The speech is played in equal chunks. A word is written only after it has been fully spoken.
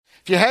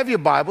If you have your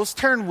Bibles,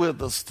 turn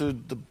with us to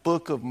the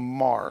book of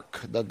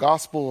Mark, the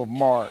Gospel of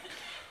Mark.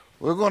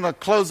 We're going to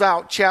close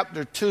out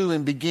chapter 2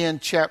 and begin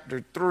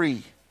chapter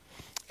 3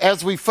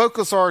 as we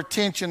focus our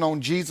attention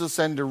on Jesus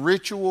and the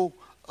ritual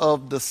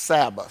of the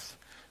Sabbath.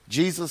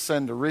 Jesus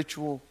and the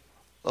ritual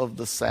of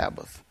the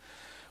Sabbath.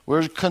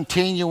 We're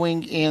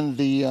continuing in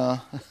the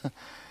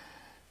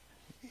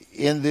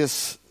in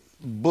this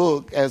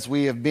book as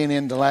we have been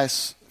in the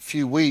last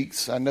few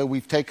weeks. I know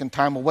we've taken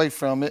time away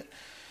from it,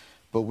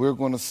 but we're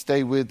going to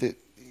stay with it,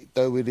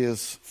 though it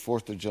is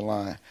 4th of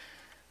July.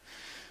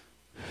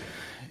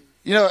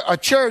 You know, a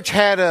church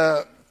had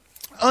an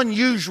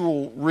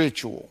unusual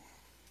ritual.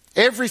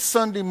 Every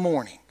Sunday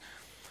morning,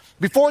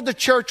 before the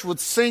church would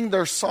sing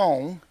their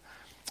song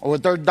or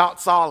their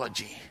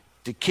doxology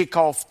to kick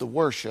off the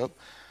worship,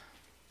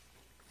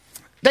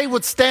 they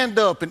would stand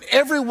up and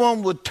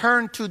everyone would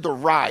turn to the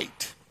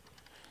right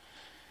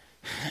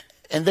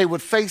and they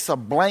would face a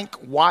blank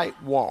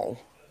white wall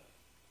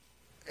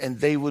and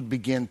they would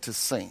begin to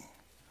sing.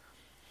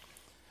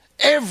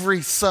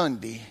 Every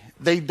Sunday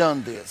they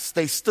done this.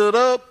 They stood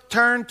up,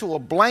 turned to a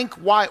blank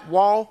white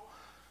wall,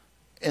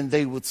 and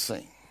they would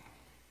sing.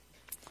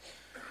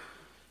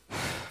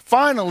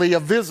 Finally, a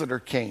visitor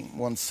came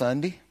one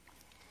Sunday,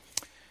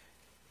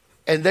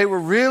 and they were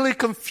really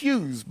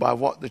confused by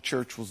what the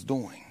church was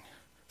doing.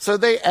 So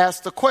they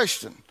asked the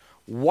question,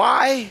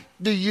 why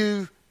do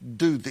you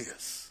do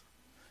this?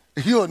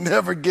 You'll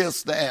never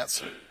guess the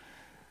answer,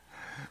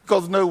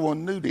 because no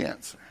one knew the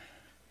answer.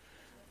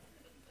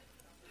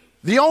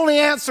 The only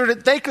answer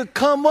that they could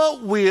come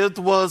up with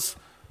was,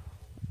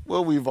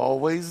 well, we've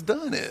always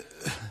done it.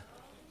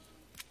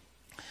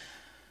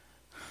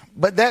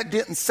 But that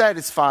didn't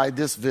satisfy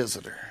this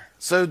visitor.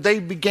 So they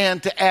began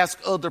to ask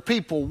other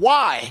people,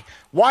 why?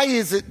 Why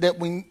is it that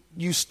when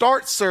you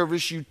start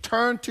service, you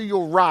turn to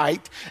your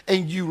right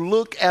and you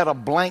look at a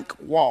blank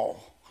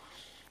wall?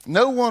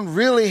 No one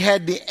really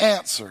had the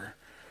answer.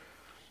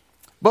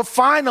 But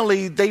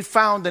finally, they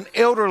found an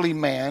elderly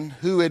man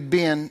who had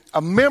been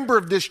a member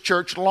of this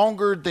church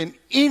longer than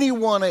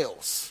anyone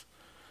else.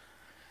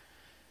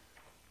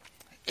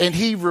 And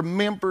he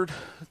remembered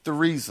the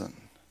reason.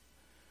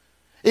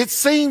 It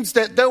seems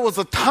that there was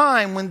a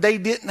time when they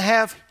didn't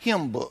have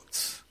hymn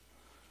books.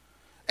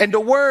 And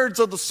the words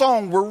of the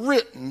song were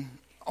written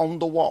on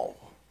the wall.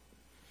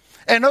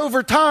 And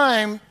over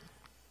time,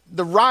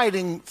 the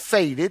writing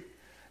faded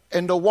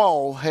and the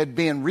wall had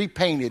been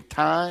repainted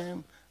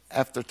time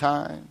after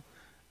time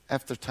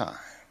after time.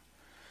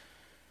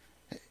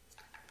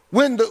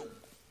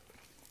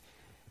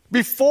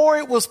 Before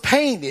it was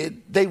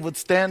painted, they would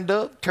stand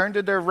up, turn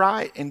to their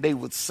right, and they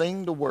would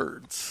sing the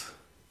words.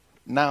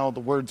 Now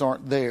the words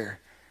aren't there,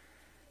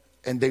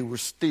 and they were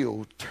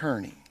still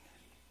turning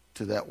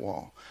to that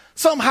wall.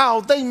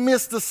 Somehow they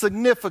missed the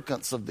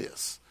significance of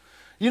this.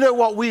 You know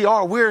what we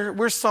are?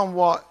 We're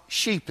somewhat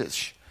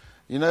sheepish.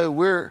 You know,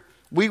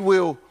 we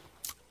will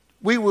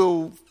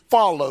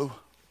follow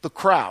the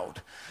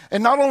crowd.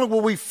 And not only will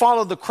we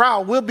follow the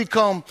crowd, we'll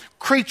become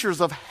creatures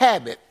of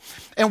habit.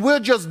 And we'll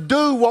just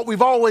do what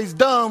we've always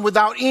done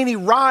without any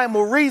rhyme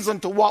or reason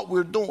to what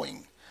we're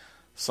doing.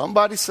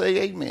 Somebody say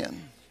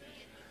amen.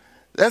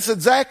 That's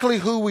exactly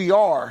who we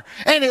are.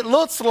 And it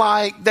looks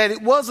like that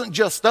it wasn't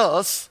just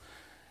us.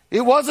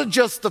 It wasn't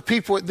just the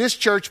people at this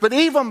church, but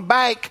even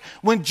back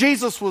when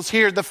Jesus was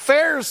here, the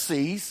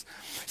Pharisees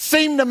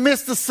seemed to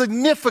miss the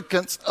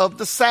significance of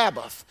the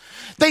Sabbath.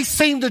 They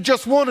seemed to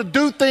just want to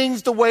do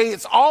things the way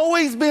it's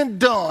always been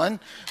done,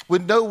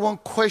 with no one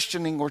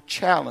questioning or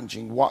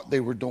challenging what they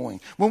were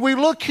doing. When we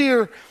look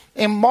here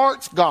in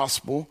Mark's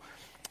gospel,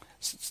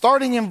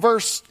 starting in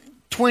verse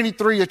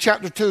 23 of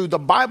chapter 2, the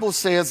Bible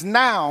says,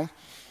 "Now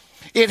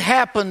it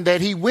happened that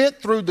he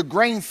went through the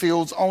grain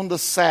fields on the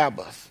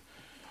Sabbath.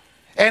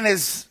 And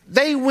as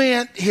they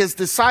went, his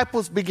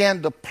disciples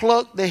began to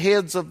pluck the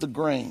heads of the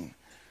grain.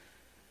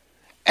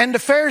 And the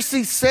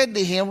Pharisees said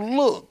to him,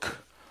 'Look,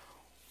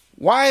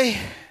 why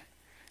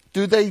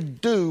do they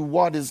do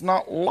what is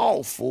not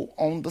lawful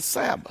on the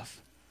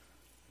Sabbath?'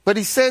 But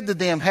he said to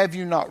them, 'Have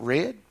you not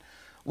read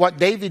what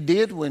David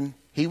did when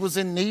he was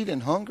in need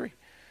and hungry?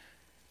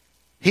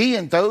 He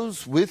and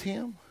those with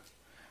him,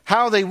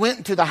 how they went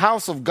into the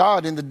house of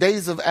God in the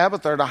days of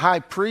Abiathar the high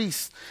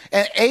priest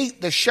and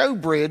ate the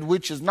showbread,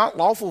 which is not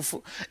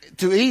lawful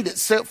to eat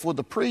except for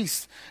the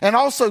priests, and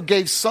also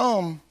gave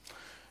some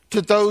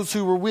to those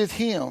who were with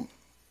him.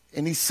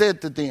 And he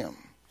said to them,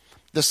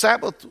 the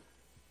Sabbath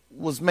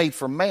was made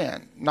for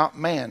man, not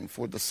man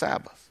for the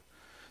Sabbath.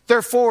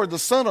 Therefore the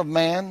Son of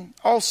Man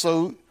is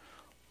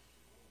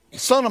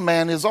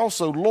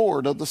also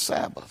Lord of the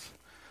Sabbath.'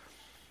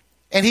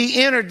 And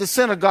he entered the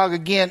synagogue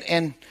again,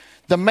 and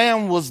the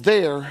man was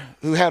there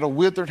who had a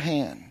withered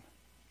hand.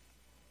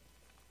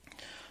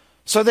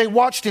 So they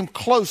watched him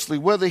closely,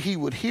 whether he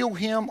would heal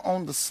him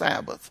on the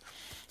Sabbath,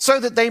 so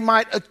that they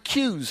might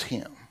accuse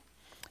him.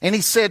 And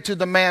he said to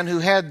the man who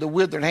had the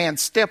withered hand,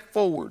 'Step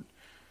forward.'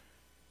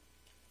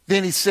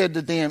 Then he said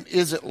to them,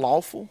 'Is it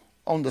lawful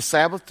on the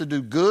Sabbath to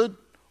do good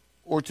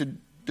or to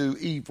do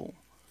evil,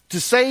 to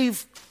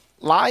save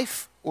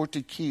life or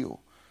to kill.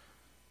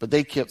 But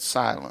they kept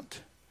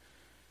silent.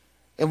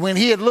 And when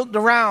he had looked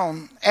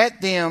around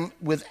at them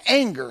with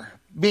anger,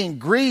 being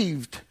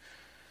grieved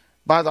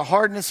by the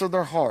hardness of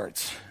their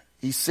hearts,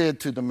 he said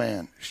to the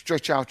man,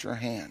 stretch out your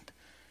hand.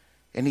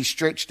 And he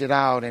stretched it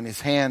out, and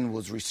his hand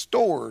was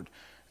restored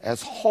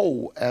as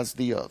whole as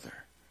the other.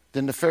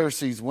 Then the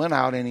Pharisees went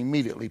out and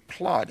immediately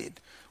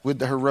plotted with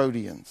the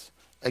Herodians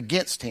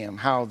against him,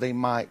 how they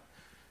might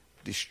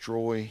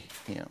destroy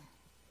him.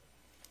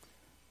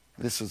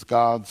 This is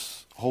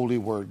God's holy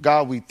word.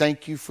 God, we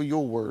thank you for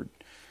your word.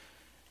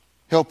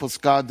 Help us,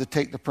 God, to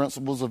take the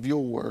principles of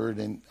your word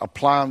and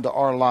apply them to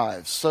our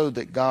lives so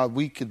that, God,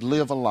 we could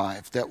live a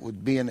life that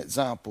would be an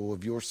example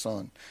of your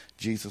Son,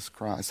 Jesus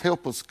Christ.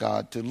 Help us,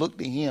 God, to look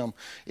to him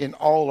in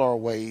all our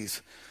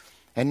ways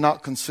and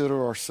not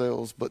consider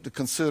ourselves, but to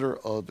consider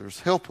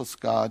others. Help us,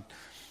 God,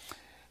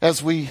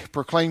 as we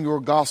proclaim your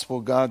gospel,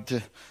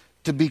 God,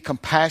 to be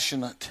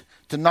compassionate,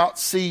 to not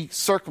see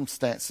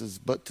circumstances,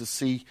 but to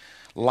see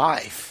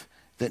life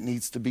that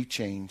needs to be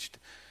changed.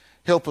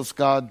 Help us,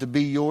 God, to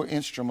be your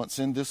instruments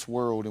in this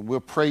world, and we'll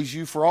praise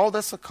you for all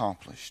that's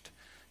accomplished.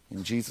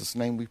 In Jesus'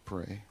 name we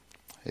pray.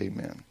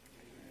 Amen.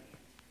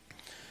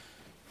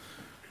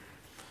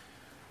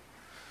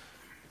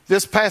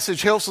 This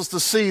passage helps us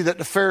to see that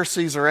the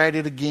Pharisees are at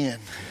it again.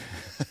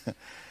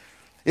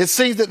 It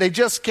seems that they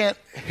just can't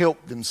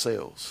help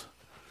themselves.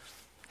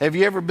 Have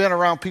you ever been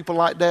around people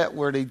like that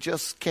where they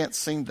just can't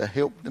seem to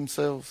help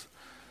themselves?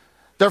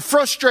 They're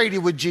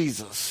frustrated with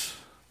Jesus,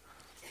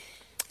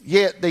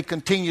 yet they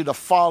continue to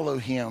follow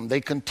him. They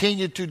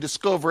continue to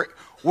discover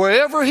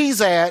wherever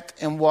he's at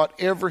and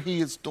whatever he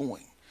is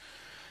doing.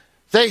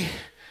 They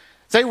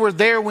were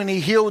there when he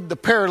healed the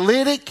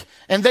paralytic,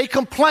 and they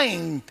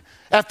complained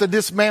after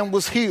this man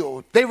was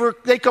healed.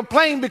 They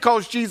complained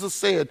because Jesus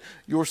said,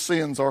 your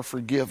sins are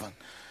forgiven.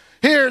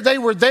 Here, they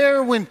were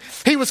there when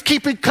he was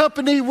keeping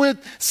company with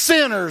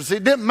sinners.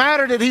 It didn't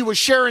matter that he was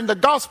sharing the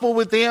gospel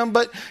with them,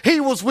 but he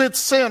was with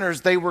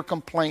sinners. They were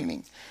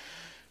complaining.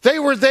 They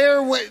were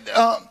there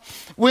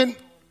when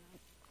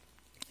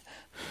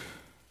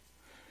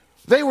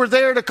they were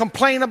there to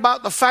complain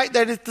about the fact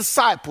that his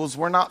disciples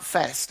were not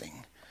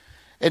fasting.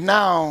 And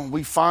now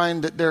we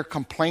find that they're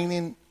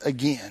complaining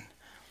again.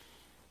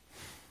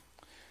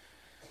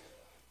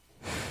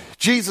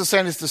 Jesus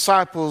and his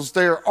disciples,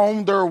 they're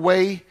on their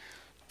way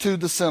to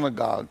the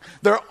synagogue.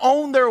 They're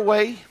on their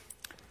way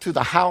to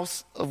the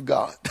house of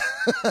God.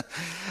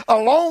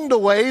 Along the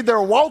way,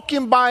 they're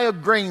walking by a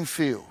grain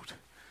field.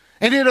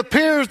 And it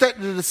appears that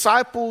the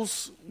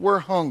disciples were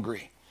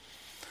hungry.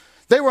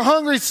 They were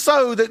hungry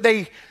so that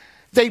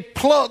they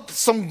plucked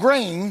some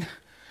grain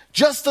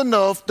just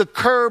enough to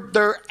curb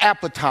their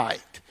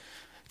appetite.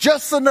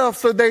 Just enough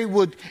so they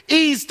would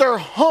ease their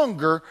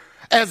hunger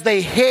as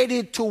they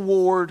headed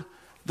toward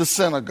the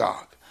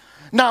synagogue.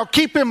 Now,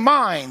 keep in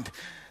mind,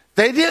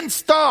 they didn't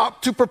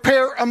stop to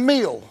prepare a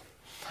meal.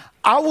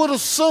 I would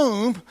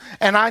assume,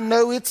 and I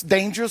know it's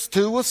dangerous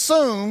to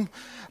assume,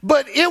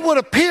 but it would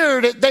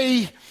appear that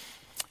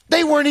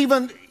they weren't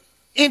even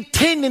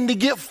intending to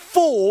get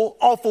full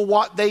off of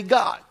what they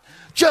got.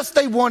 Just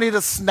they wanted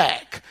a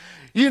snack.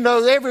 You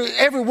know,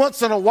 every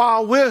once in a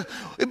while,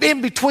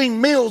 in between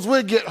meals,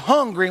 we'll get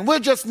hungry and we'll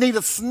just need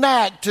a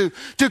snack to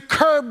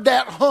curb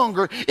that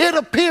hunger. It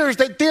appears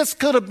that this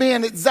could have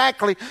been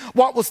exactly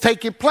what was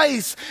taking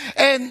place.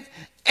 And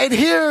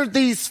here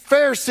these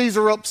Pharisees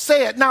are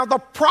upset. Now, the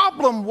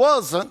problem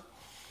wasn't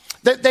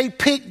that they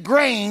picked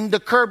grain to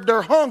curb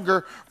their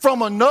hunger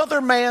from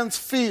another man's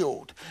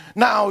field.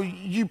 Now,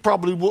 you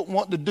probably wouldn't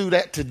want to do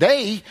that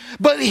today,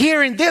 but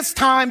here in this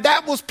time,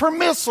 that was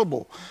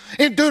permissible.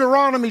 In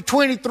Deuteronomy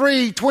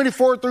 23,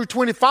 24 through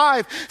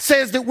 25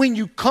 says that when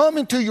you come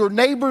into your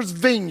neighbor's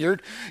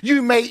vineyard,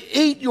 you may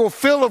eat your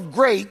fill of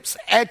grapes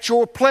at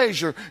your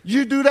pleasure.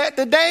 You do that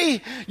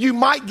today, you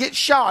might get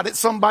shot at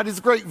somebody's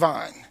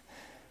grapevine.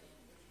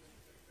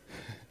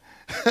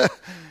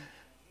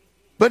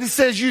 But he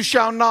says you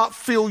shall not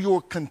fill your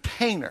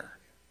container.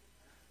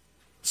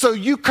 So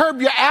you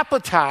curb your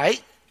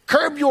appetite,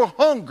 curb your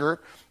hunger,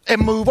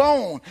 and move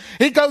on.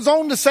 It goes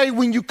on to say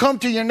when you come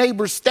to your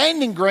neighbor's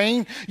standing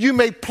grain, you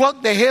may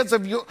pluck the heads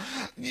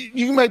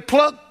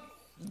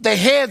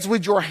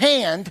with your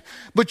hand,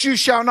 but you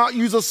shall not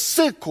use a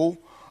sickle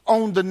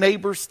on the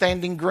neighbor's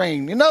standing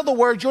grain. In other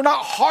words, you're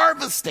not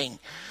harvesting.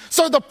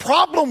 So the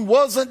problem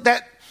wasn't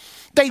that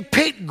they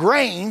picked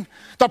grain.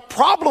 The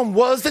problem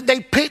was that they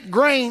picked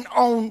grain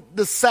on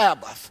the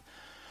Sabbath.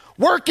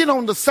 Working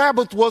on the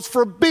Sabbath was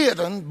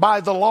forbidden by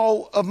the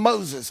law of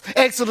Moses.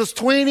 Exodus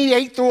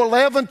 28 through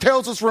 11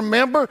 tells us,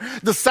 remember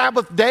the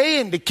Sabbath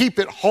day and to keep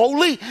it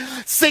holy.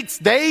 6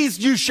 days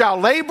you shall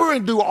labor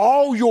and do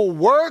all your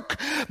work.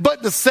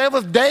 But the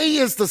seventh day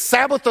is the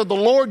Sabbath of the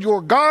Lord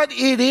your God.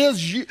 In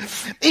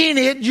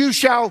it you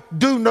shall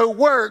do no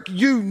work.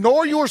 You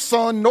nor your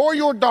son, nor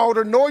your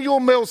daughter, nor your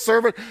male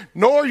servant,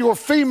 nor your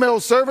female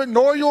servant,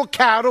 nor your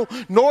cattle,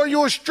 nor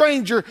your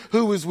stranger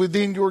who is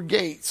within your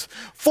gates.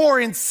 For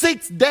in 6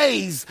 6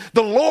 days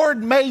the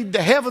Lord made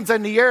the heavens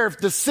and the earth,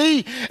 the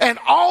sea, and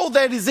all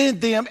that is in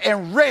them,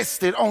 and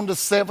rested on the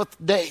 7th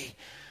day.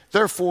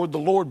 Therefore the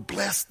Lord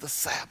blessed the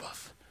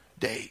Sabbath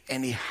day,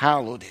 and he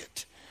hallowed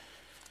it.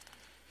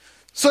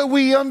 So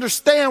we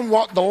understand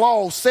what the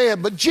law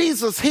said, but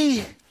Jesus,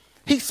 he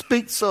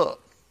speaks up.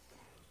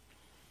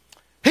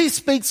 He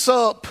speaks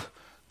up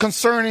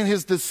concerning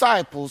his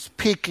disciples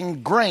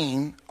picking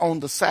grain on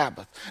the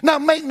Sabbath. Now,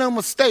 make no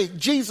mistake,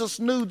 Jesus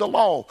knew the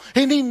law,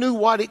 and he knew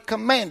what it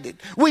commanded.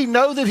 We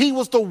know that he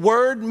was the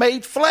Word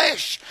made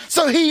flesh,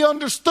 so he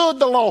understood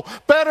the law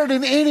better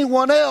than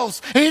anyone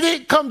else. He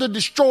didn't come to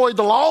destroy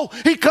the law,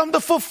 he come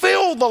to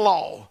fulfill the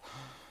law.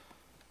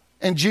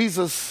 And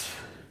Jesus,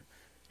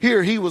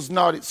 here, he was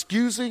not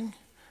excusing,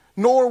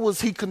 nor was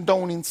he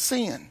condoning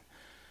sin,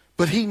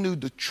 but he knew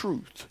the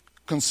truth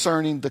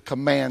concerning the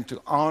command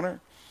to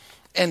honor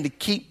and to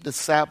keep the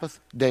Sabbath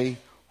day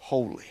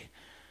holy.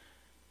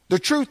 The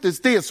truth is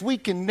this: we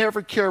can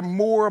never care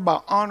more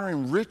about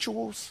honoring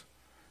rituals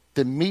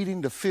than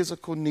meeting the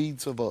physical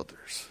needs of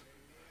others.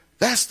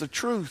 That's the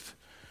truth.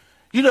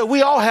 You know,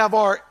 we all have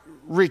our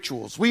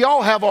rituals. We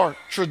all have our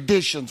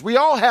traditions. We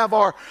all have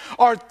our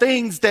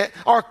things that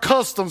our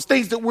customs,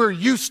 things that we're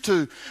used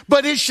to.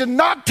 But it should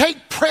not take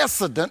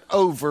precedent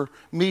over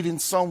meeting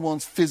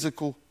someone's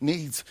physical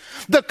needs.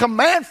 The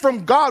command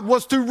from God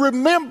was to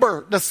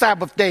remember the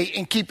Sabbath day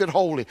and keep it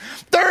holy.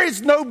 There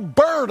is no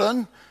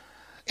burden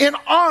in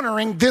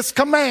honoring this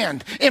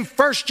command. In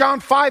 1 John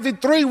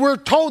 5:3, we're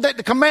told that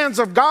the commands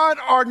of God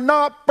are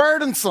not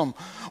burdensome.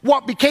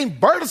 What became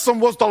burdensome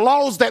was the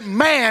laws that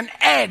man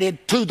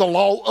added to the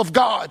law of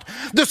God.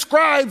 The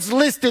scribes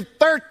listed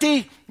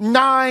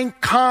 39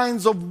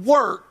 kinds of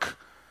work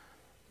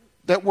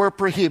that were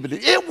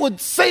prohibited. It would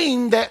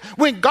seem that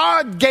when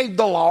God gave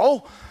the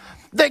law,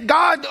 that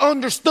God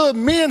understood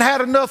men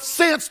had enough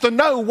sense to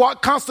know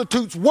what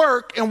constitutes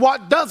work and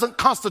what doesn't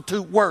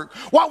constitute work.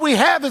 What we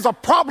have is a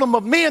problem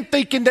of men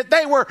thinking that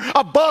they were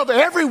above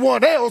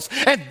everyone else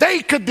and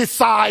they could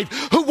decide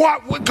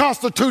what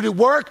constituted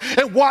work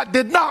and what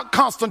did not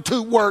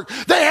constitute work.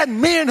 They had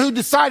men who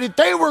decided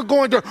they were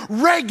going to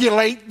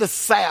regulate the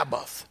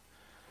Sabbath.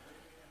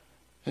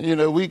 And you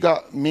know, we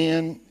got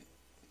men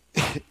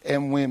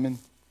and women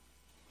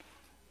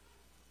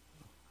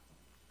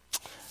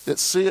that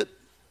sit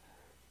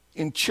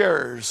in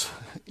chairs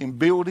in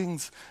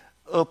buildings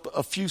up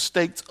a few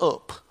states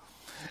up,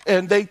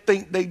 and they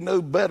think they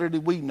know better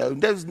than we know.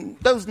 Those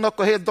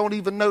knuckleheads don't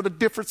even know the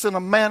difference in a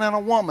man and a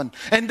woman,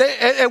 and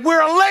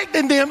we're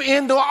electing them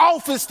into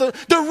office to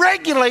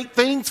regulate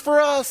things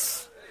for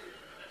us.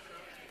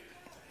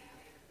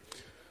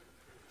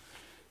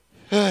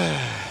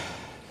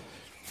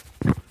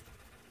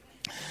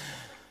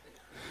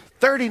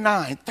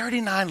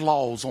 39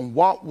 laws on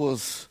what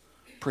was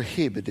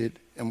prohibited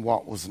and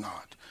what was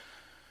not.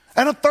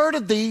 And a third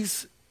of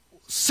these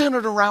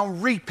centered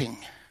around reaping.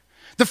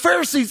 The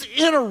Pharisees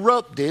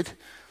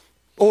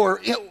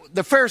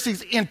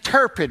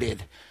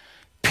interpreted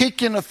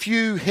picking a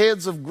few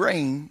heads of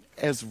grain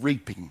as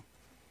reaping.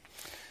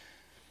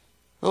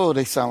 Oh,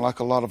 they sound like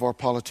a lot of our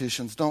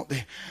politicians, don't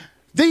they?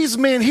 These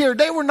men here,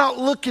 they were not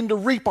looking to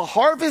reap a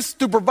harvest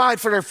to provide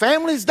for their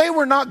families. They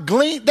were not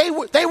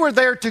they were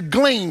there to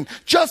glean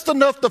just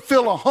enough to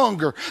fill a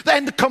hunger.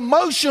 And the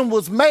commotion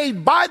was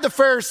made by the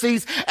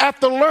Pharisees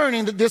after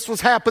learning that this was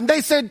happening.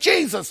 They said,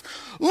 Jesus,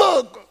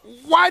 look,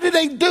 why do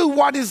they do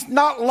what is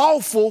not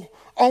lawful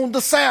on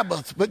the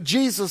Sabbath? But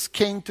Jesus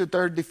came to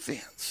their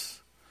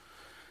defense.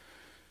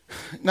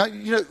 Now,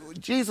 you know,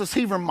 Jesus,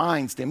 he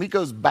reminds them, he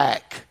goes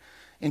back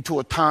into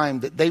a time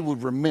that they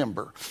would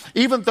remember.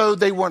 Even though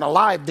they weren't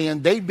alive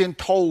then, they've been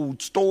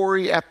told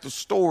story after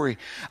story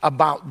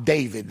about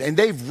David. And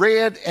they've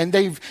read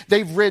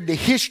the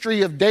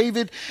history of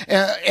David.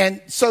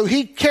 And so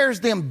he carries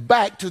them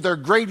back to their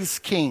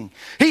greatest king.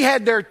 He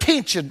had their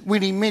attention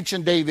when he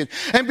mentioned David.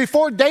 And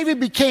before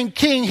David became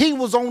king, he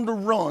was on the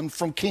run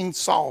from King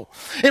Saul.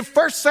 In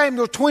 1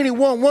 Samuel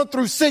 21,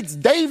 1-6,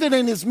 David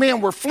and his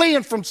men were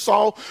fleeing from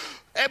Saul,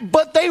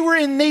 but they were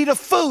in need of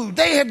food.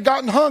 They had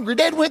gotten hungry.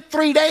 They'd went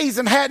 3 days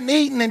and hadn't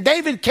eaten. And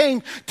David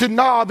came to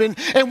Nob. And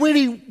when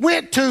he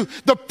went to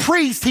the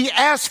priest, he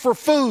asked for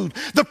food.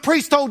 The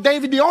priest told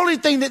David the only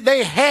thing that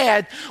they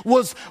had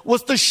was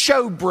the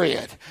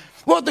showbread.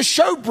 Well, the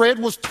showbread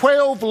was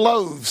 12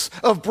 loaves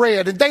of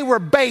bread, and they were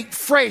baked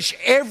fresh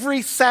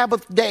every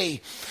Sabbath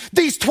day.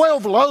 These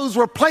 12 loaves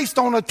were placed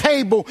on a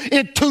table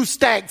in 2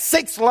 stacks,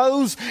 6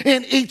 loaves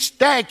in each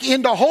stack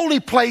in the holy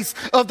place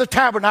of the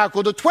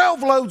tabernacle. The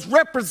 12 loaves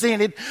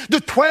represented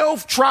the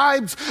 12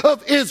 tribes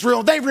of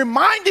Israel. They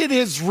reminded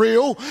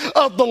Israel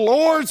of the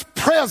Lord's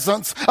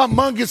presence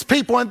among his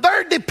people and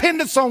their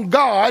dependence on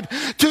God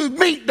to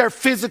meet their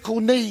physical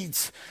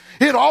needs.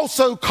 It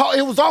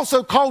was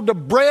also called the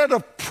bread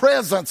of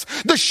presence.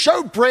 The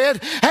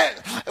showbread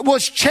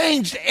was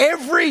changed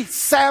every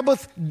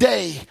Sabbath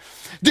day.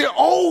 The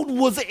old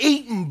was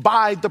eaten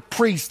by the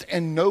priest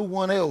and no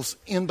one else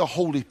in the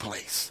holy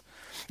place.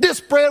 This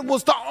bread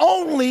was to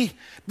only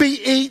be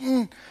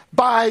eaten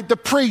by the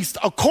priest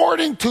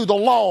according to the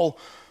law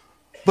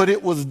But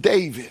it was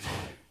David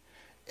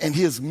and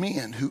his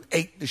men who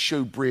ate the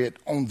showbread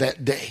on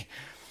that day.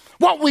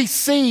 What we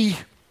see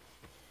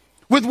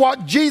with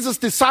what Jesus'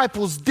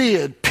 disciples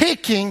did,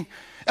 picking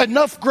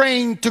enough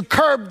grain to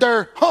curb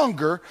their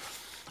hunger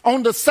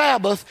on the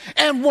Sabbath,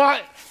 and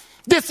what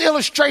this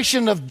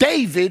illustration of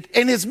David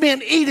and his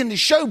men eating the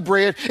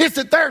showbread is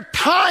that there are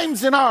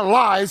times in our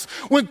lives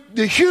when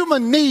the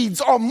human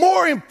needs are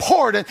more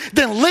important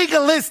than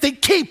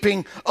legalistic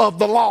keeping of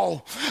the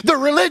law. The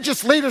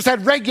religious leaders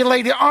had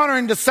regulated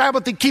honoring the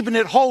Sabbath and keeping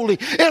it holy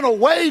in a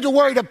way to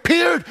where it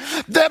appeared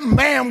that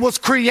man was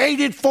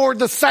created for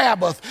the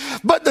Sabbath.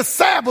 But the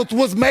Sabbath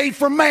was made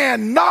for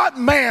man, not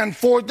man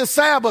for the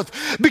Sabbath.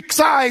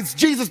 Besides,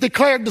 Jesus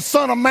declared the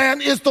Son of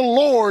Man is the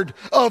Lord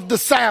of the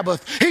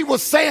Sabbath. He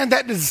was saying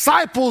that the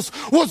disciples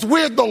was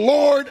with the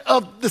Lord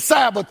of the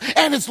Sabbath.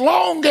 And as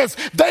long as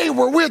they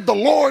were with the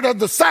Lord of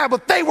the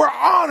Sabbath, they were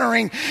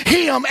honoring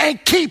him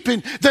and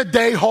keeping the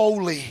day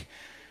holy.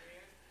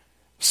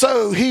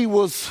 So he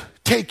was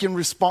taking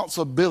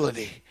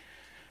responsibility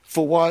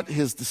for what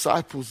his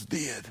disciples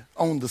did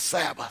on the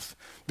Sabbath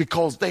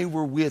because they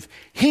were with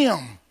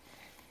him.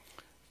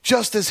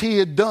 Just as he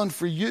had done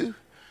for you,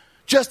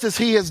 just as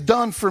he has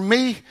done for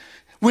me,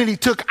 when he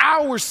took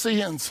our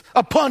sins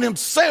upon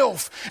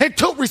himself and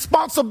took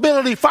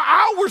responsibility for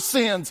our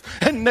sins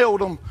and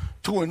nailed them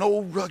to an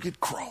old rugged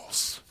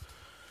cross.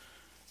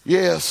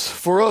 Yes,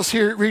 for us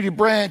here at Reedy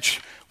Branch,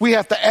 we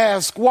have to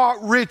ask,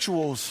 what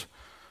rituals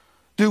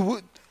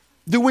do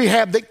we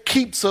have that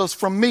keeps us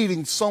from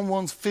meeting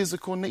someone's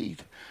physical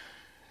need?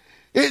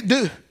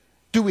 Do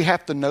we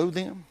have to know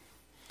them?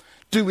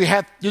 Do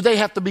they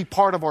have to be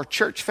part of our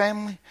church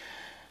family?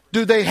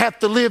 Do they have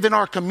to live in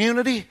our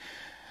community?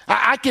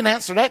 I can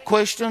answer that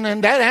question,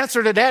 and that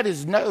answer to that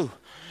is no.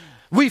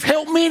 We've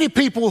helped many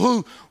people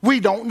who we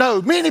don't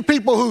know, many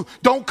people who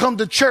don't come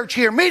to church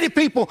here, many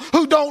people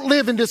who don't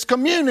live in this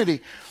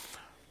community.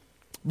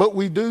 But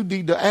we do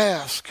need to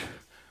ask,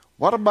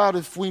 what about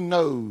if we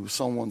know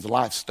someone's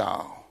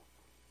lifestyle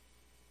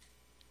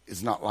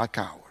is not like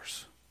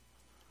ours?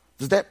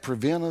 Does that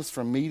prevent us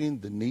from meeting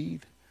the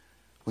need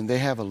when they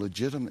have a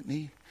legitimate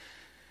need?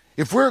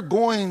 If we're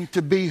going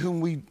to be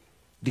whom we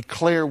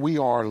declare we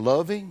are,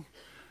 loving,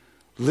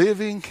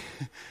 living,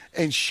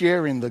 and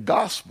sharing the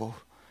gospel,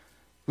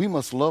 we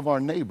must love our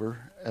neighbor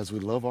as we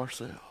love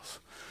ourselves.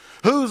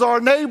 Who's our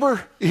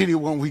neighbor?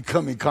 Anyone we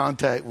come in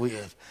contact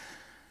with.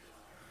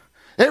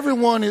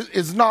 Everyone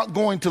is not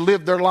going to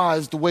live their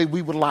lives the way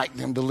we would like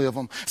them to live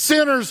them.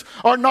 Sinners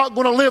are not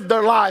going to live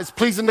their lives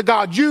pleasing to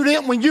God. You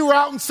didn't when you were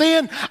out in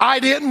sin. I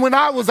didn't when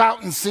I was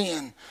out in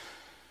sin.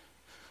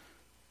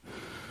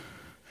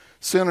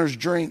 Sinners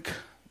drink,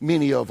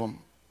 many of them.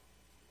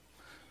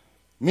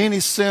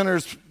 Many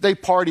sinners, they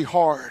party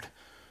hard.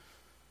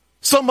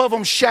 Some of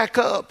them shack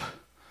up.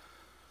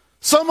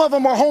 Some of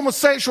them are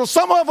homosexual.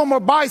 Some of them are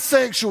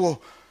bisexual.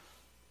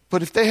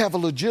 But if they have a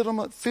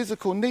legitimate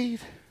physical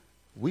need,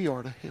 we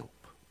are to help.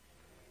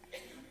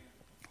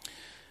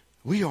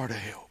 We are to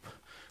help.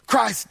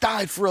 Christ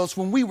died for us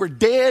when we were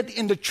dead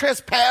in the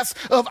trespass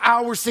of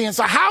our sins.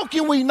 So how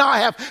can we not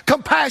have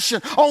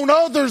compassion on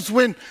others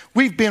when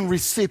we've been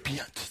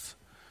recipients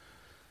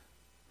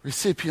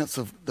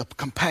of the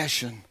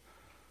compassion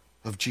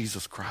of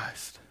Jesus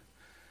Christ?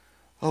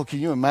 Oh, can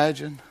you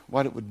imagine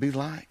what it would be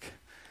like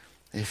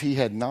if he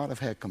had not have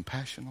had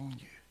compassion on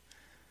you?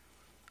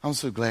 I'm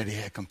so glad he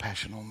had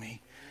compassion on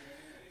me.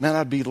 Man,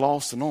 I'd be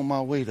lost and on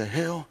my way to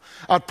hell.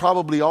 I'd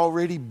probably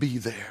already be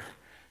there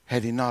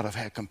had he not have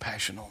had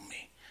compassion on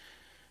me.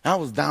 I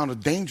was down a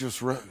dangerous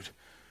road,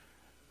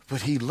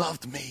 but he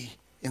loved me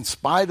in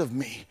spite of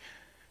me.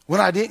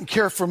 When I didn't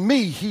care for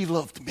me, he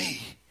loved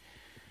me.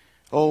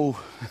 Oh,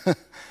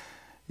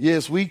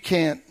 yes, we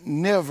can't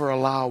never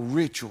allow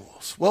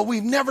rituals. Well,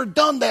 we've never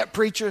done that,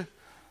 preacher.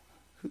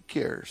 Who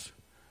cares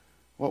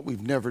what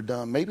we've never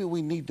done? Maybe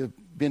we need to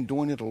have been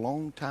doing it a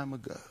long time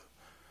ago.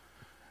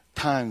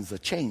 Times are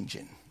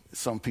changing,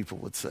 some people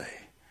would say.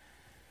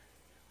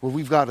 Well,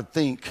 we've got to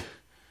think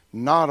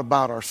not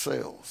about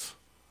ourselves,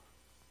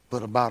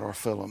 but about our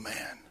fellow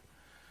man.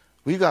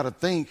 We've got to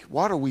think,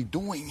 what are we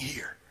doing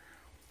here?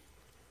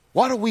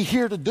 What are we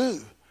here to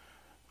do?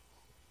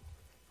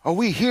 Are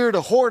we here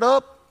to hoard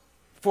up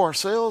for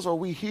ourselves, or are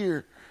we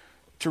here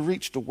to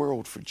reach the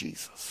world for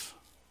Jesus?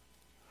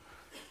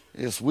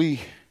 Yes, we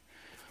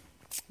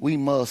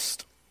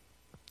must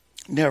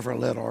never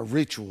let our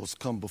rituals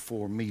come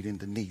before meeting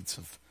the needs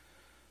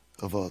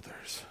of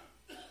others,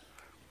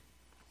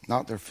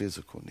 not their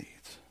physical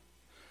needs.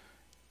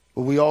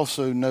 But we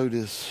also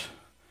notice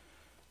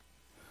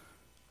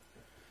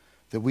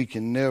that we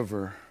can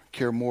never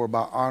care more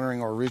about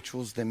honoring our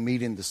rituals than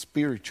meeting the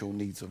spiritual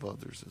needs of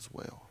others as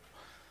well.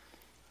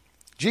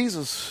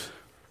 Jesus,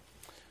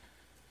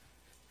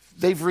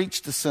 they've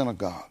reached the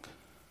synagogue.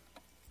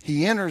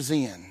 He enters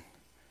in.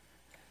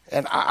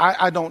 And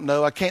I don't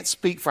know. I can't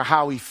speak for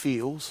how he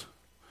feels.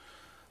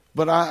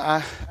 But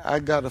I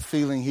got a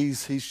feeling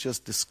he's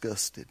just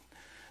disgusted.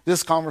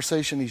 This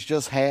conversation he's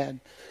just had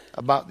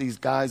about these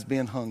guys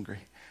being hungry.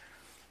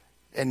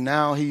 And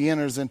now he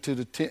enters into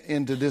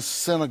this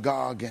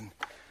synagogue,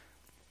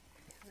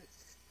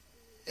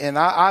 and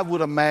I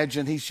would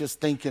imagine he's just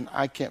thinking,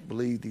 I can't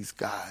believe these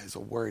guys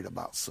are worried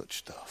about such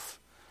stuff.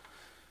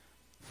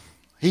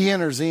 He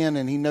enters in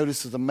and he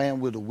notices a man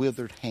with a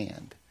withered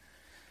hand.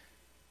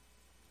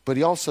 But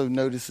he also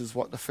notices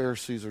what the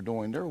Pharisees are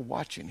doing. They're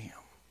watching him.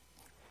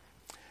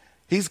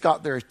 He's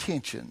got their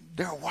attention.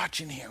 They're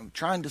watching him,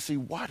 trying to see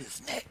what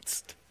is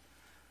next.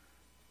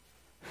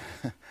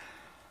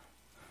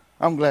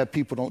 I'm glad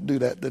people don't do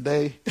that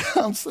today.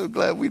 I'm so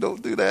glad we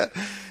don't do that.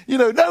 You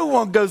know, no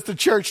one goes to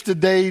church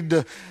today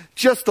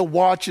just to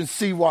watch and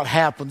see what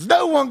happens.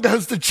 No one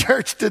goes to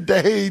church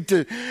today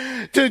to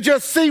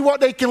just see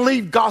what they can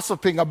leave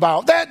gossiping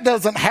about. That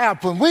doesn't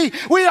happen.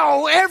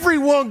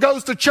 Everyone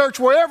goes to church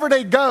wherever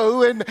they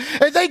go, and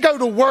they go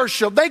to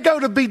worship. They go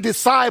to be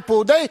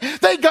discipled.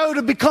 They go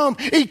to become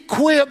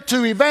equipped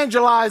to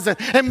evangelize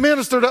and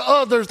minister to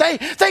others.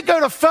 They go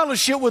to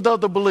fellowship with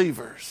other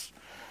believers.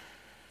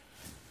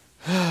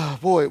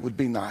 Boy, it would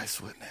be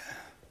nice, wouldn't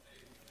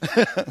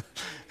it?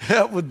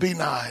 That would be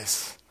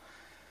nice.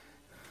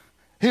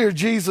 Here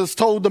Jesus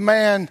told the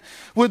man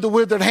with the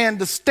withered hand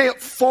to step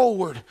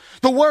forward.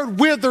 The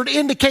word withered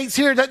indicates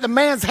here that the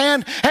man's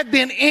hand had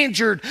been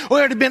injured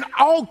or it had been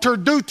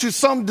altered due to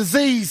some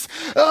disease.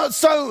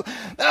 So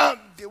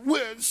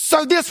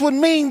this would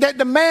mean that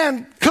the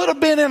man could have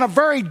been in a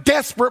very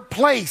desperate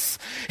place.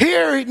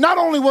 Here, not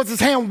only was his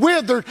hand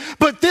withered,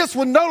 but this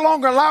would no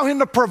longer allow him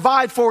to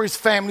provide for his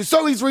family.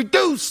 So he's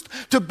reduced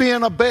to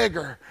being a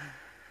beggar.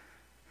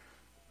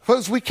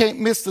 Folks, we can't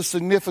miss the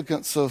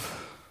significance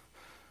of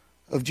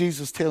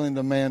Jesus telling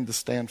the man to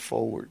step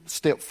forward.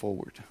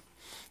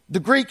 The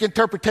Greek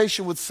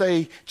interpretation would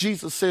say,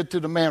 Jesus said to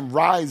the man,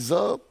 rise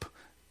up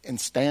and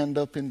stand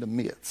up in the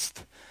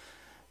midst.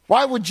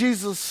 Why would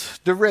Jesus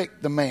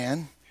direct the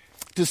man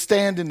to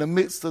stand in the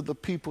midst of the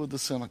people of the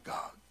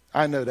synagogue?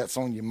 I know that's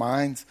on your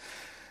minds.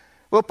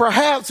 Well,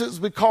 perhaps it's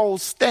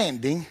because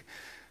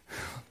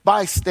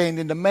by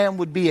standing, the man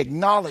would be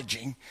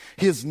acknowledging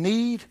his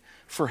need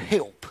for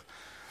help.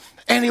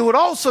 And he would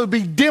also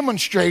be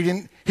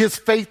demonstrating his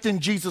faith in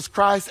Jesus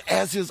Christ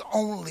as his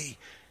only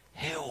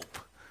help.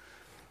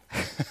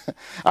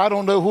 I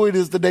don't know who it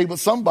is today, but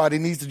somebody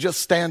needs to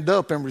just stand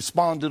up and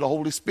respond to the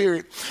Holy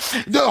Spirit.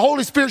 The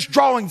Holy Spirit's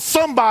drawing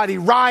somebody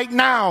right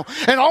now.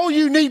 And all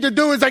you need to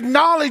do is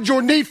acknowledge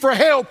your need for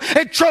help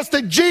and trust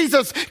that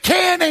Jesus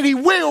can and he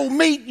will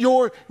meet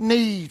your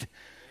need.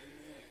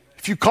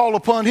 If you call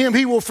upon him,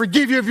 he will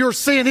forgive you of your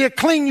sin. He'll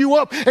clean you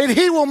up and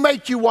he will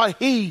make you what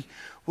he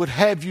would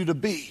have you to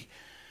be.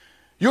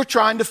 You're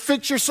trying to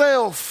fix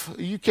yourself.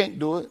 You can't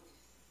do it.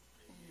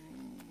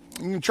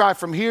 You can try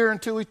from here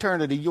until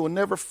eternity. You will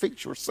never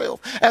fix yourself.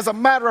 As a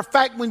matter of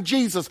fact, when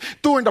Jesus,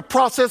 during the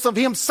process of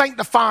him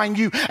sanctifying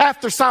you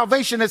after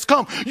salvation has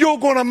come, you're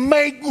going to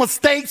make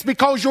mistakes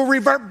because you'll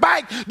revert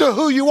back to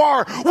who you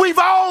are. We've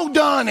all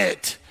done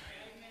it.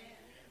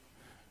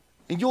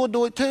 And you'll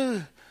do it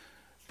too.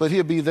 But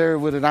he'll be there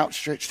with an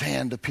outstretched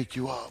hand to pick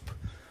you up.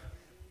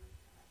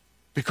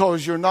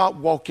 Because you're not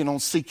walking on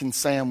sinking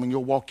sand when you're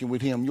walking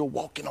with him. You're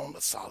walking on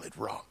the solid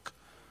rock.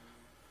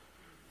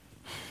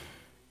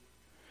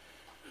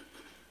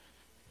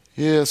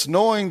 Yes,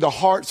 knowing the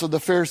hearts of the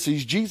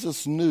Pharisees,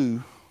 Jesus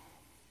knew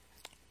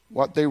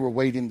what they were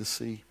waiting to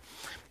see.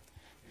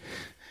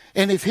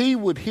 And if he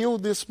would heal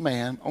this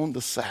man on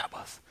the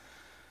Sabbath,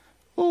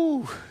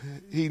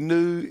 he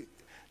knew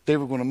they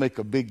were going to make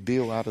a big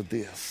deal out of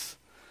this.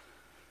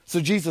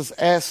 So Jesus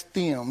asked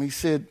them, he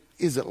said,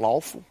 is it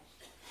lawful?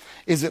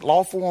 Is it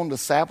lawful on the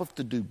Sabbath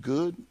to do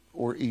good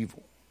or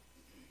evil?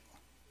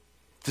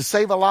 To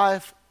save a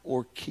life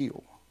or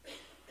kill?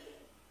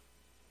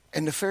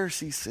 And the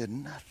Pharisees said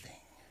nothing.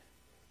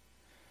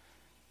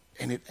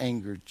 And it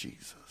angered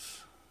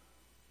Jesus.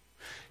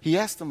 He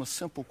asked them a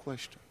simple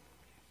question.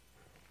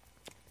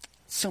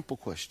 Simple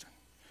question.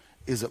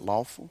 Is it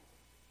lawful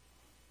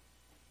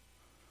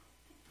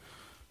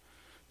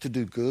to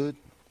do good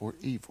or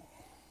evil?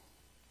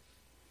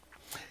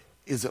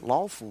 Is it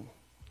lawful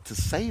to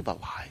save a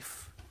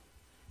life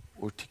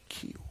or to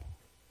kill?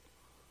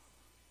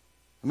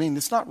 I mean,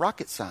 it's not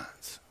rocket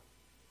science.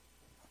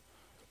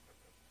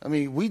 I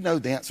mean, we know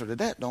the answer to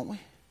that, don't we?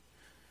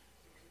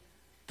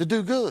 To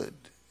do good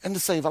and to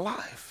save a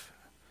life.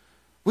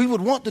 We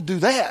would want to do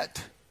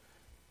that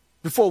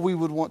before we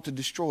would want to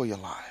destroy a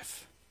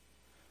life.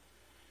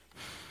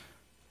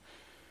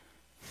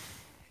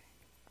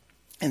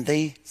 And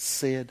they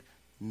said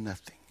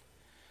nothing.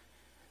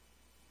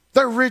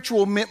 Their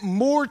ritual meant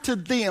more to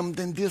them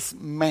than this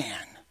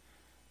man.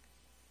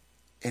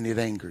 And it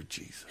angered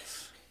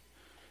Jesus.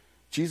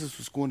 Jesus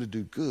was going to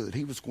do good.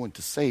 He was going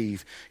to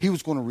save. He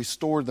was going to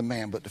restore the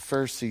man. But the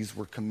Pharisees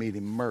were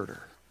committing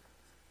murder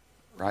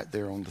right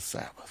there on the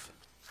Sabbath.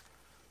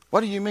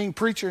 What do you mean,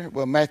 preacher?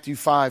 Well, Matthew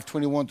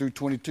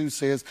 5:21-22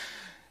 says,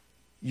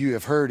 you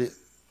have heard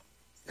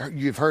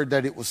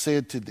that it was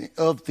said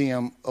of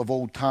them of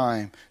old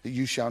time that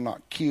you shall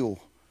not kill,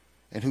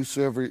 and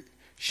whosoever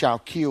shall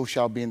kill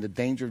shall be in the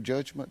danger of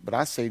judgment. But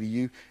I say to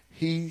you,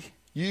 he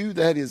You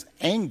that is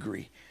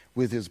angry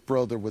with his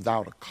brother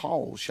without a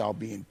cause shall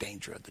be in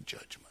danger of the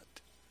judgment.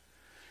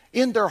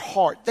 In their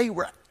heart, they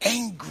were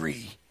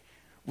angry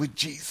with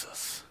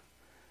Jesus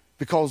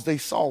because they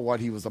saw what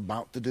he was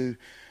about to do.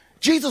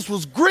 Jesus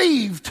was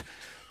grieved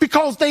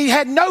because they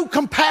had no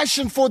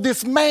compassion for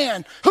this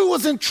man who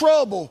was in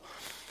trouble.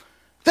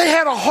 They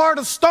had a heart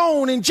of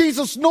stone, and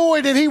Jesus knew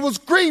it, and he was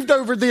grieved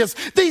over this.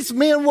 These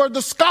men were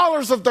the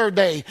scholars of their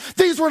day.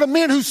 These were the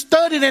men who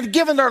studied and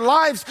given their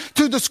lives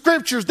to the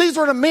scriptures. These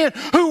were the men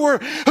who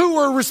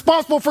were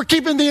responsible for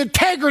keeping the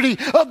integrity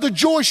of the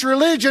Jewish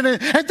religion,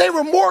 and they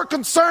were more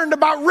concerned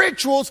about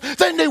rituals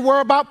than they were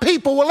about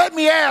people. Well, let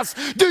me ask,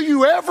 do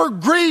you ever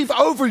grieve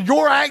over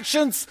your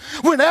actions?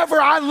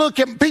 Whenever I look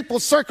at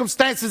people's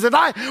circumstances and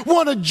I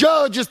want to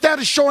judge instead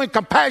of showing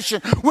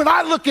compassion, when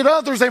I look at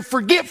others and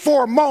forget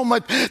for a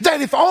moment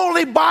that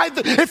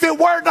if it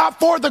were not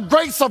for the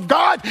grace of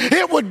God,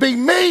 it would be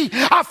me.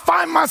 I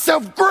find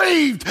myself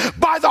grieved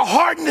by the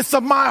hardness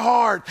of my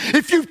heart.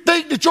 If you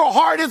think that your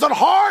heart isn't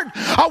hard,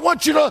 I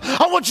want you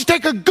to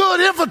take a good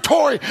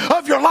inventory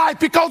of your life,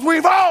 because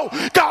we've all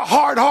got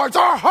hard hearts.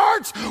 Our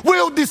hearts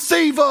will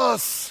deceive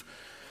us.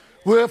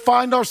 We'll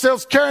find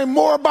ourselves caring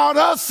more about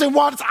us and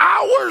what's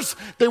ours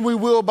than we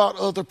will about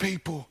other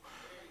people.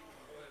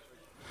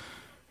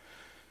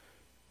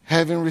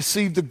 Having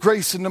received the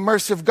grace and the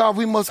mercy of God,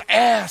 we must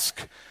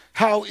ask,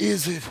 how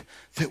is it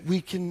that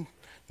we can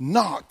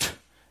not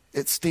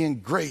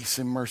extend grace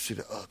and mercy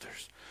to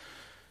others?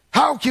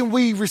 How can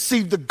we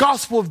receive the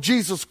gospel of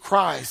Jesus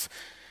Christ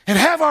and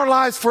have our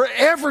lives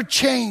forever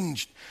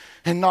changed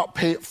and not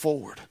pay it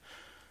forward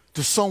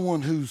to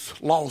someone who's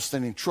lost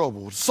and in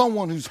trouble, to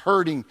someone who's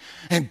hurting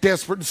and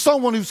desperate, to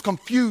someone who's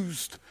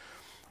confused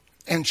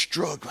and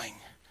struggling?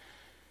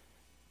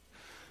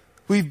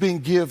 We've been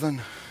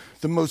given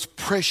the most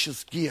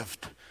precious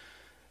gift,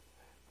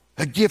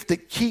 a gift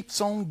that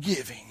keeps on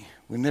giving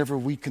whenever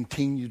we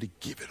continue to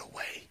give it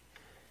away.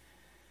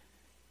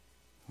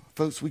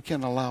 Folks, we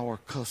can't allow our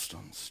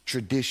customs,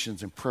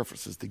 traditions, and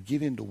preferences to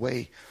get in the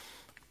way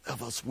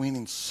of us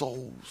winning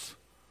souls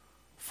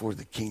for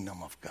the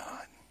kingdom of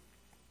God.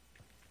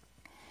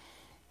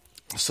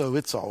 So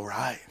it's all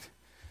right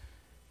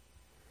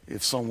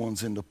if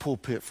someone's in the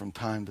pulpit from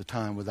time to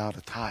time without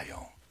a tie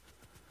on.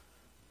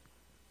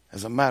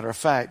 As a matter of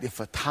fact,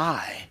 if a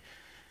tie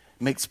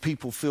makes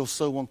people feel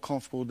so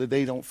uncomfortable that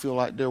they don't feel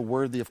like they're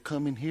worthy of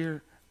coming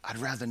here, I'd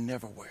rather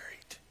never wear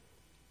it.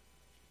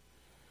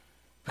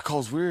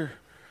 Because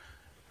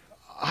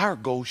our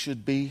goal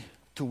should be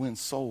to win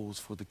souls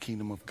for the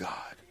kingdom of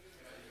God.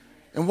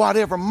 And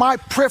whatever my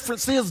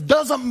preference is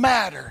doesn't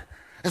matter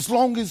as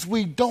long as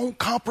we don't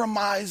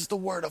compromise the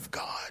word of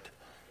God.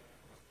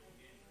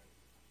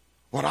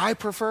 What I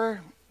prefer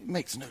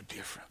makes no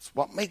difference.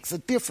 What makes a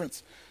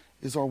difference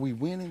is, are we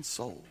winning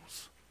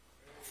souls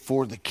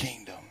for the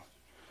kingdom?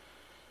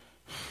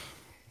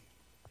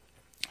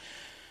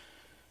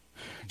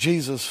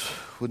 Jesus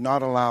would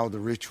not allow the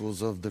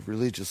rituals of the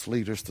religious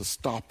leaders to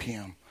stop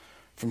him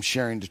from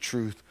sharing the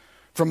truth,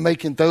 from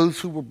making those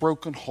who were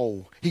broken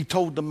whole. He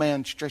told the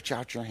man, stretch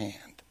out your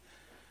hand.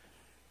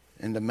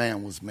 And the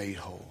man was made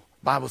whole.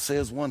 The Bible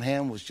says one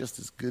hand was just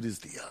as good as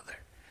the other.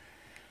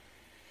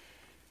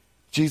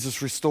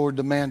 Jesus restored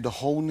the man to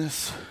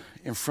wholeness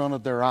in front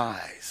of their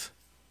eyes.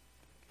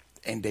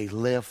 And they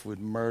left with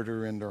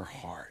murder in their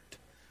heart.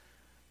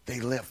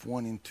 They left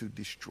wanting to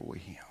destroy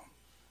him.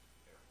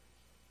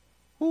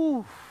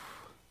 Ooh.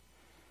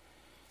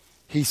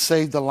 He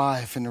saved the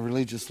life, and the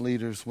religious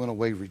leaders went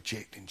away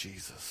rejecting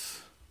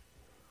Jesus,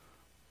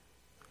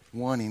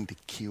 wanting to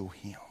kill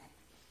him.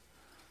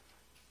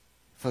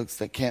 Folks,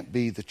 that can't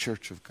be the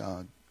church of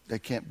God.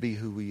 That can't be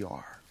who we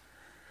are.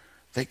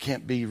 That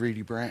can't be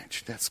Reedy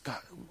Branch.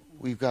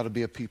 We've got to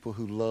be a people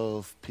who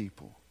love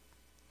people,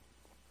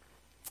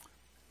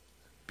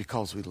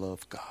 because we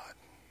love God.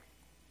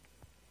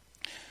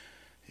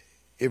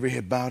 Every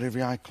head bowed,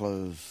 every eye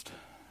closed,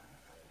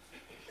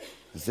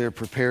 as they're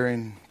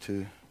preparing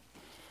to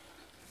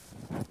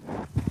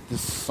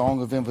this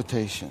song of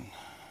invitation.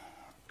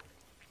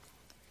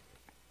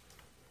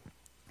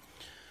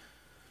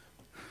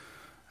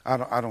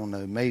 I don't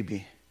know,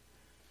 maybe,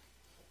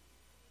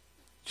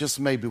 just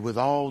maybe with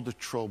all the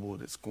trouble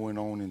that's going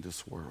on in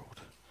this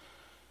world,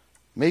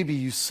 maybe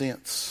you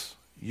sense,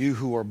 you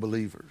who are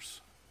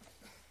believers,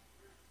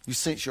 you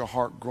sense your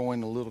heart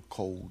growing a little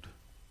cold.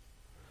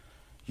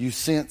 You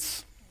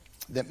sense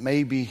that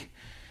maybe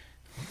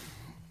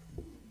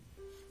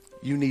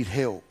you need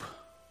help.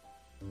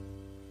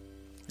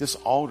 This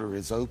altar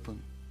is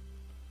open.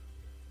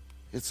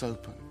 It's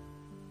open.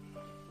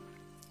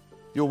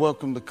 You're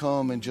welcome to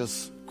come and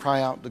just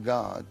cry out to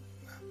God.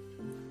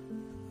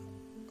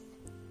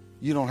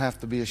 You don't have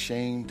to be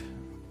ashamed.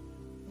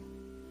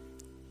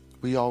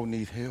 We all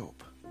need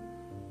help.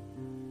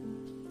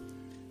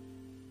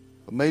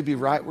 But maybe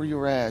right where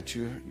you're at,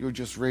 you're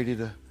just ready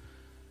to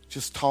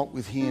just talk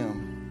with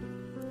him.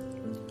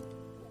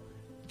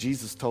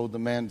 Jesus told the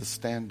man to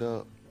stand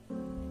up,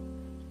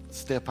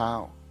 step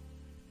out,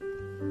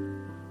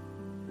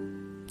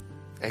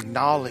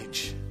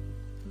 acknowledge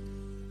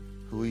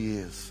who he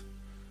is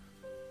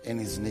and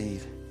his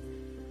need.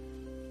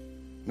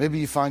 Maybe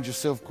you find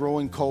yourself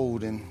growing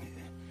cold and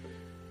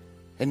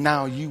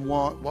now you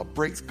want what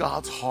breaks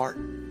God's heart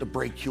to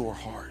break your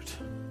heart.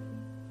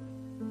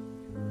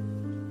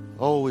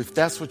 Oh, if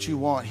that's what you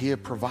want, he'll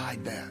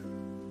provide that.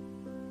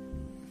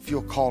 If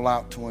you'll call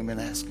out to him and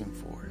ask him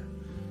for it.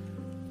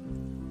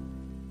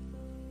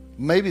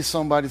 Maybe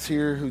somebody's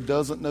here who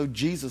doesn't know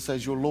Jesus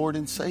as your Lord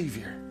and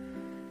Savior.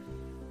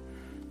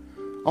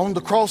 On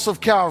the cross of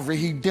Calvary,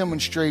 he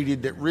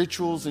demonstrated that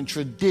rituals and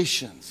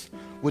traditions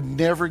would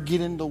never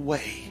get in the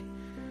way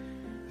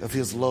of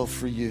his love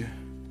for you.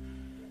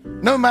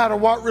 No matter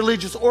what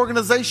religious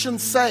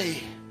organizations say,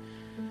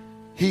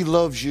 he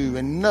loves you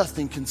and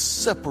nothing can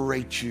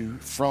separate you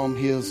from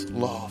his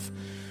love.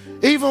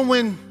 Even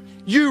when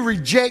you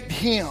reject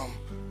him,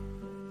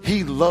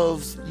 he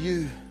loves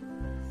you.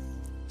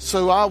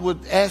 So I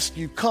would ask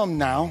you, come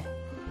now.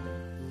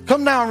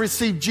 Come now and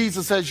receive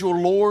Jesus as your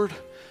Lord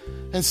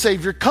and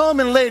Savior. Come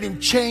and let him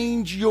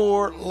change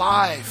your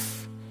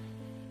life.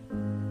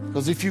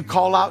 Because if you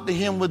call out to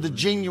him with a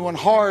genuine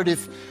heart,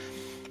 if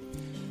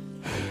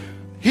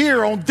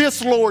here on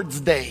this Lord's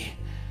Day,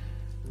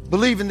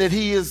 believing that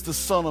he is the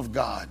Son of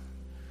God,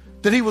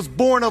 that he was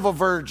born of a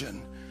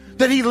virgin,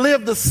 that he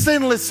lived a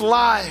sinless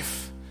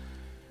life,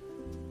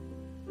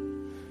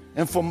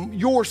 and from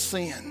your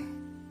sin,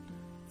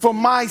 for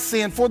my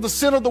sin, for the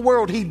sin of the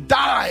world, he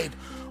died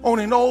on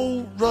an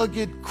old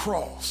rugged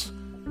cross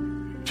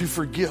to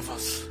forgive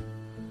us.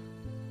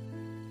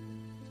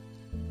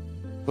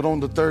 But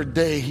on the third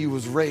day, he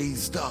was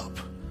raised up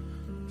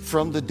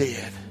from the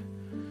dead.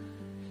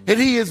 And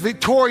he is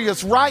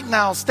victorious right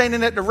now,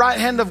 standing at the right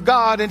hand of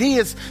God. And he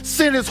has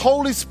sent his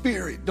Holy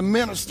Spirit to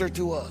minister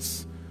to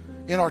us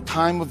in our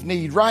time of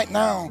need. Right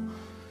now,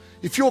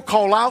 if you'll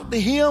call out to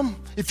him,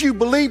 if you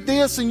believe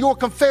this and you'll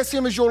confess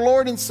him as your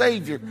Lord and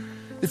Savior,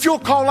 if you'll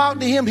call out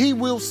to him, he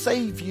will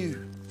save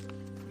you.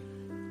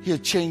 He'll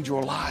change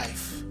your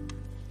life.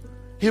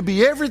 He'll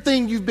be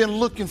everything you've been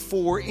looking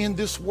for in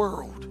this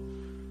world.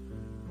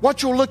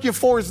 What you're looking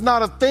for is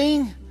not a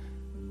thing,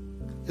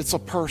 it's a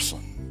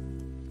person.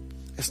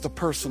 It's the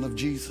person of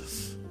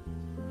Jesus.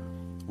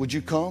 Would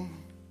you come?